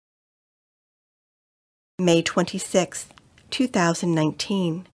May 26,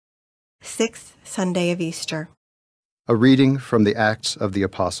 2019, 6th Sunday of Easter. A reading from the Acts of the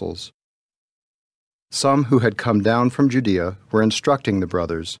Apostles. Some who had come down from Judea were instructing the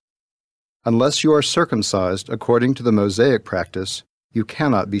brothers, "Unless you are circumcised according to the Mosaic practice, you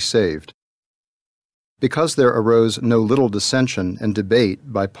cannot be saved." Because there arose no little dissension and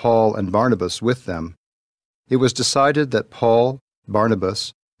debate by Paul and Barnabas with them, it was decided that Paul,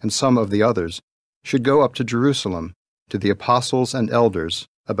 Barnabas, and some of the others should go up to Jerusalem to the apostles and elders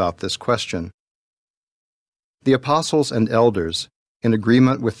about this question. The apostles and elders, in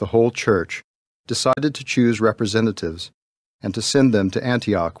agreement with the whole church, decided to choose representatives and to send them to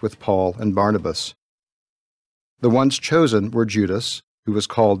Antioch with Paul and Barnabas. The ones chosen were Judas, who was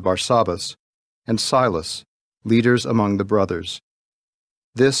called Barsabbas, and Silas, leaders among the brothers.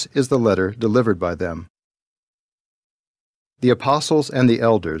 This is the letter delivered by them. The apostles and the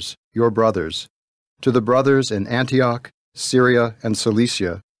elders, your brothers, to the brothers in Antioch, Syria, and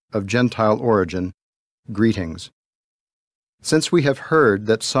Cilicia, of Gentile origin, greetings. Since we have heard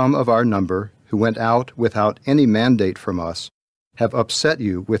that some of our number, who went out without any mandate from us, have upset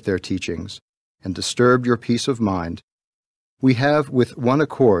you with their teachings and disturbed your peace of mind, we have with one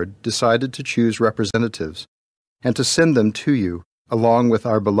accord decided to choose representatives and to send them to you along with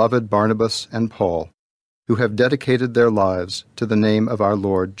our beloved Barnabas and Paul, who have dedicated their lives to the name of our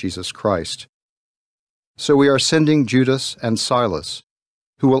Lord Jesus Christ. So we are sending Judas and Silas,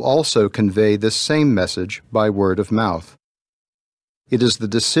 who will also convey this same message by word of mouth. It is the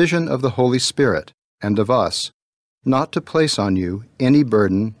decision of the Holy Spirit and of us not to place on you any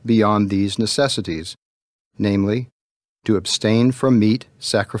burden beyond these necessities, namely, to abstain from meat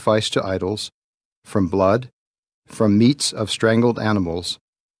sacrificed to idols, from blood, from meats of strangled animals,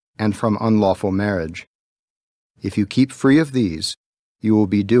 and from unlawful marriage. If you keep free of these, you will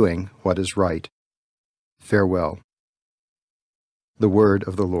be doing what is right. Farewell. The word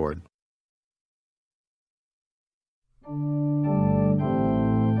of the Lord.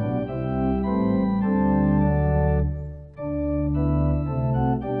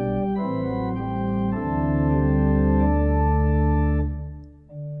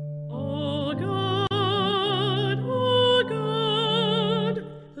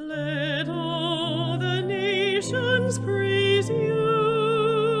 Praise you.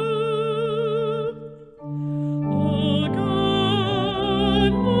 O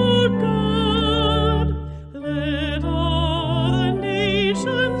God, let all the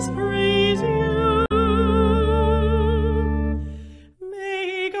nations praise you.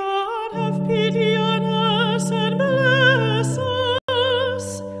 May God have pity on us and bless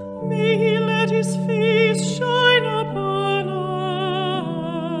us. May He let His face shine upon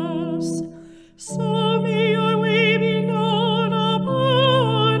us. So may your way be known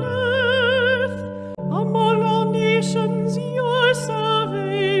upon earth, among all nations your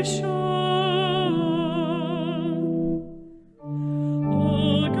salvation.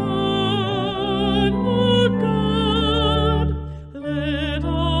 O God, let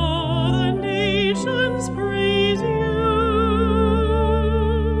all the nations praise you.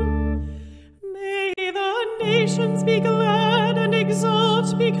 May the nations be glad and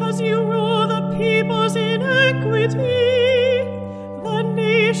exult because you rule the peoples in equity, the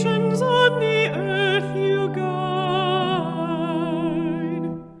nations on the earth you guide.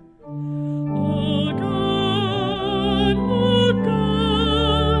 O God,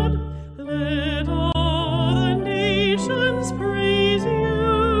 let all the nations praise you.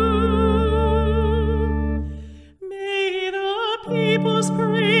 May the peoples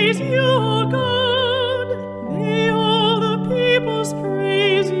praise you, O God. May all the peoples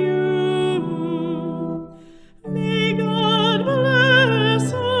praise you. May God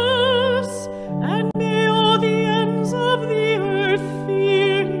bless us, and may all the ends of the earth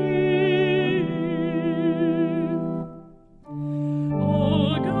fear Him.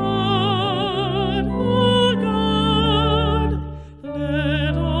 O God,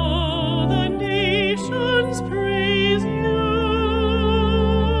 let all the nations praise you.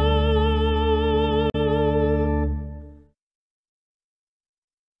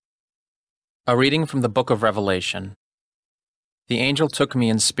 A reading from the book of Revelation. The angel took me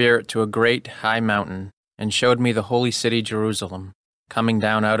in spirit to a great high mountain and showed me the holy city Jerusalem, coming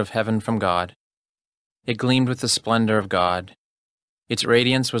down out of heaven from God. It gleamed with the splendor of God. Its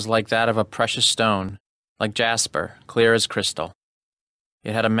radiance was like that of a precious stone, like jasper, clear as crystal.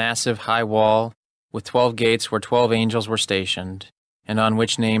 It had a massive high wall with 12 gates where 12 angels were stationed, and on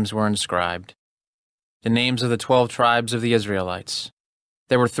which names were inscribed. The names of the 12 tribes of the Israelites.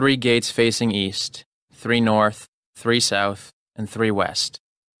 There were 3 gates facing east, 3 north, 3 south, and 3 west.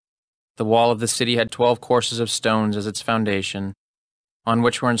 The wall of the city had 12 courses of stones as its foundation, on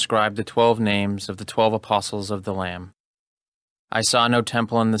which were inscribed the 12 names of the 12 apostles of the Lamb. I saw no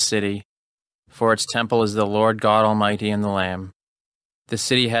temple in the city, for its temple is the Lord God Almighty and the Lamb. The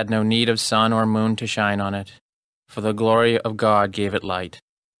city had no need of sun or moon to shine on it, for the glory of God gave it light,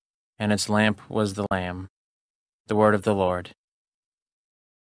 and its lamp was the Lamb. The word of the Lord.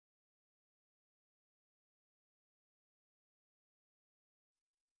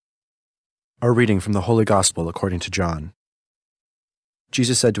 A reading from the Holy Gospel according to John.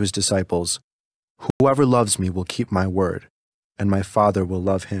 Jesus said to his disciples, "Whoever loves me will keep my word, and my Father will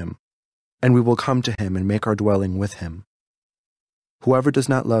love him, and we will come to him and make our dwelling with him. Whoever does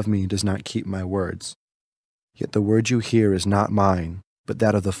not love me does not keep my words. Yet the word you hear is not mine, but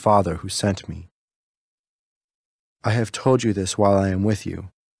that of the Father who sent me. I have told you this while I am with you.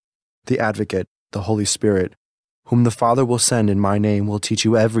 The Advocate, the Holy Spirit, whom the Father will send in my name, will teach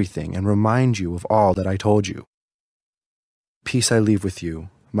you everything and remind you of all that I told you. Peace I leave with you,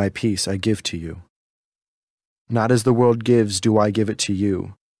 my peace I give to you. Not as the world gives do I give it to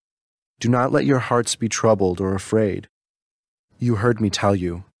you. Do not let your hearts be troubled or afraid. You heard me tell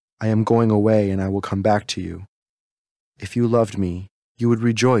you, I am going away and I will come back to you. If you loved me, you would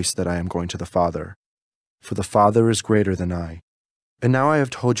rejoice that I am going to the Father, for the Father is greater than I. And now I have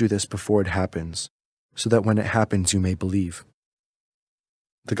told you this before it happens, so that when it happens you may believe."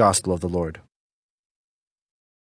 The Gospel of the Lord.